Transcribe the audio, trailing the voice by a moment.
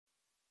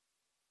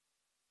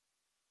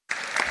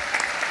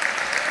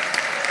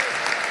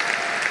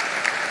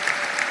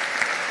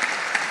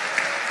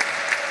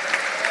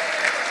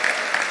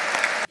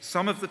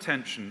some of the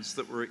tensions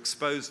that were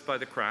exposed by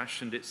the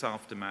crash and its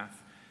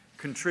aftermath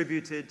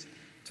contributed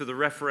to the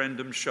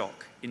referendum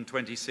shock in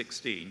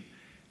 2016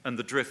 and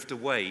the drift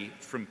away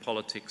from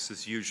politics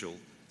as usual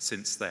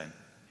since then.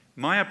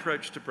 My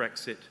approach to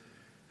Brexit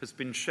has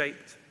been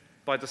shaped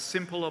by the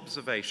simple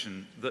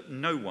observation that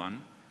no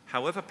one,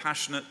 however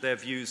passionate their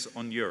views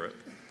on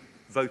Europe,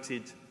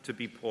 voted to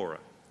be poorer.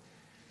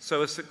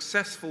 So a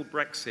successful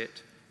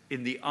Brexit,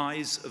 in the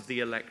eyes of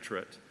the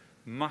electorate,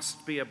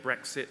 must be a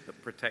Brexit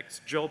that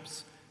protects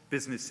jobs,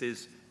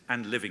 businesses,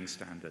 and living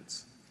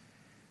standards.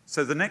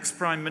 So the next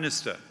Prime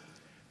Minister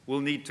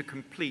will need to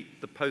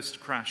complete the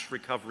post-crash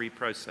recovery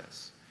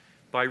process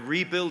by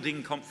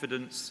rebuilding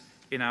confidence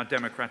in our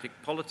democratic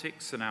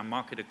politics and our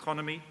market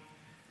economy,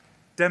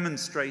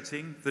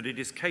 demonstrating that it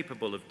is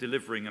capable of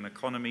delivering an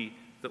economy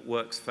that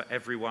works for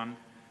everyone,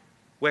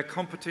 where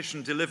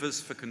competition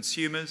delivers for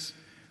consumers,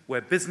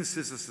 where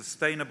businesses are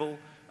sustainable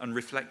and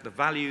reflect the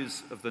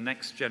values of the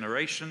next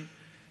generation,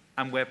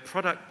 and where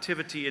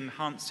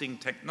productivity-enhancing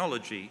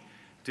technology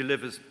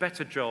delivers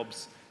better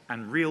jobs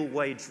and real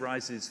wage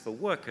rises for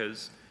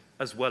workers,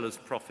 as well as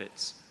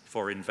profits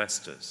for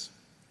investors.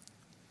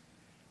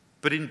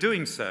 But in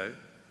doing so,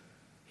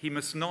 he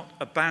must not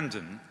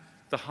abandon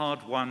the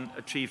hard-won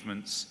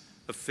achievements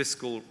of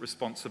fiscal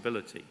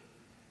responsibility,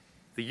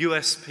 the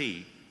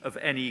USP of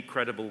any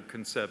credible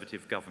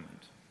Conservative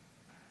government.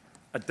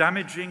 A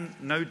damaging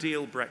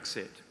no-deal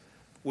Brexit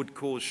would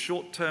cause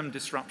short-term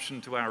disruption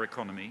to our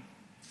economy,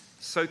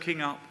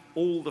 soaking up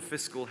all the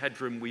fiscal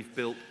headroom we've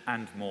built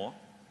and more.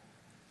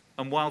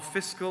 And while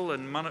fiscal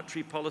and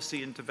monetary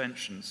policy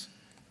interventions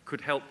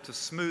could help to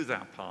smooth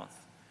our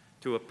path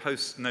to a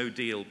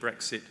post-no-deal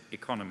Brexit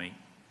economy,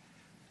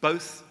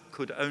 both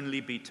could only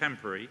be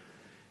temporary,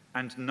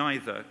 and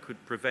neither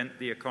could prevent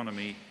the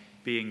economy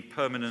being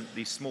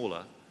permanently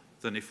smaller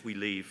than if we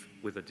leave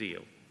with a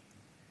deal.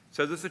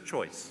 So there's a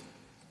choice.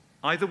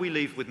 Either we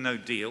leave with no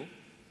deal,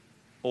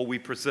 or we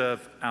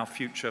preserve our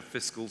future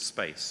fiscal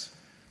space.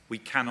 We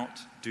cannot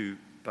do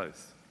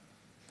both.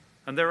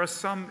 And there are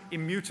some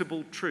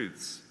immutable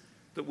truths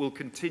that will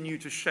continue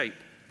to shape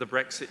the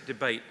Brexit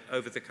debate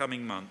over the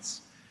coming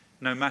months,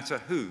 no matter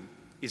who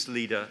is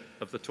leader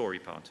of the Tory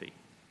party.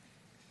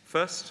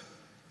 First,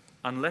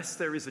 unless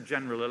there is a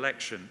general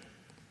election,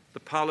 the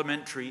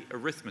parliamentary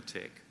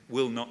arithmetic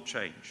will not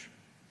change.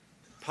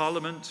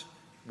 Parliament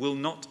will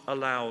not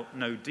allow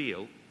no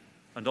deal,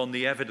 and on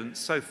the evidence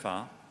so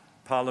far,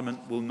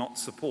 Parliament will not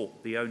support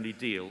the only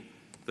deal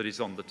that is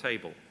on the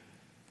table.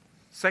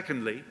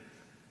 Secondly,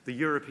 the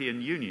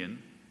European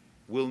Union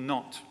will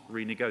not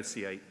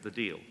renegotiate the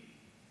deal.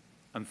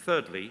 And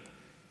thirdly,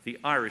 the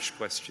Irish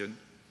question,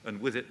 and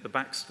with it the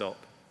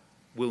backstop,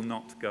 will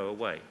not go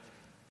away.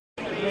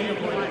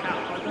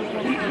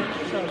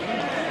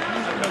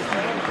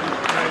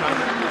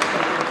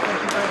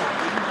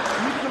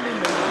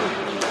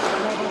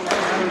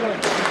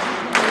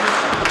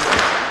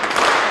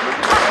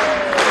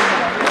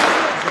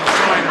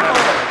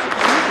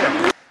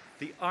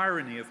 The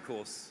irony, of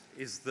course,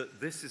 is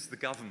that this is the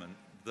government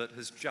that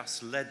has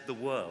just led the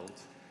world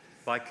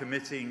by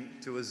committing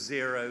to a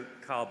zero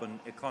carbon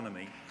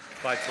economy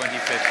by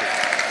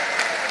 2050.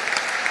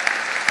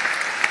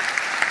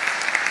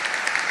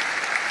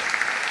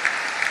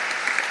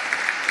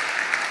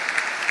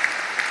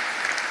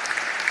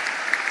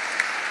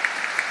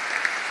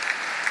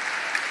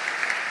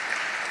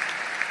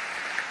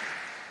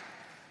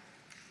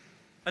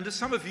 And as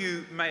some of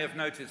you may have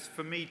noticed,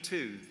 for me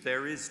too,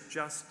 there is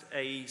just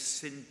a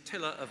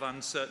scintilla of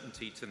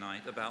uncertainty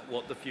tonight about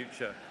what the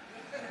future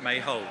may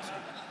hold.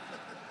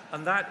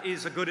 And that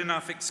is a good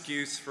enough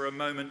excuse for a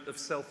moment of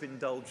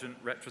self-indulgent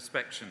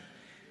retrospection.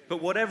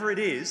 But whatever it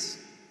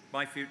is,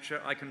 my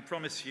future, I can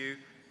promise you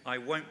I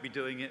won't be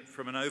doing it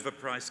from an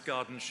overpriced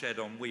garden shed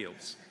on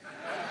wheels.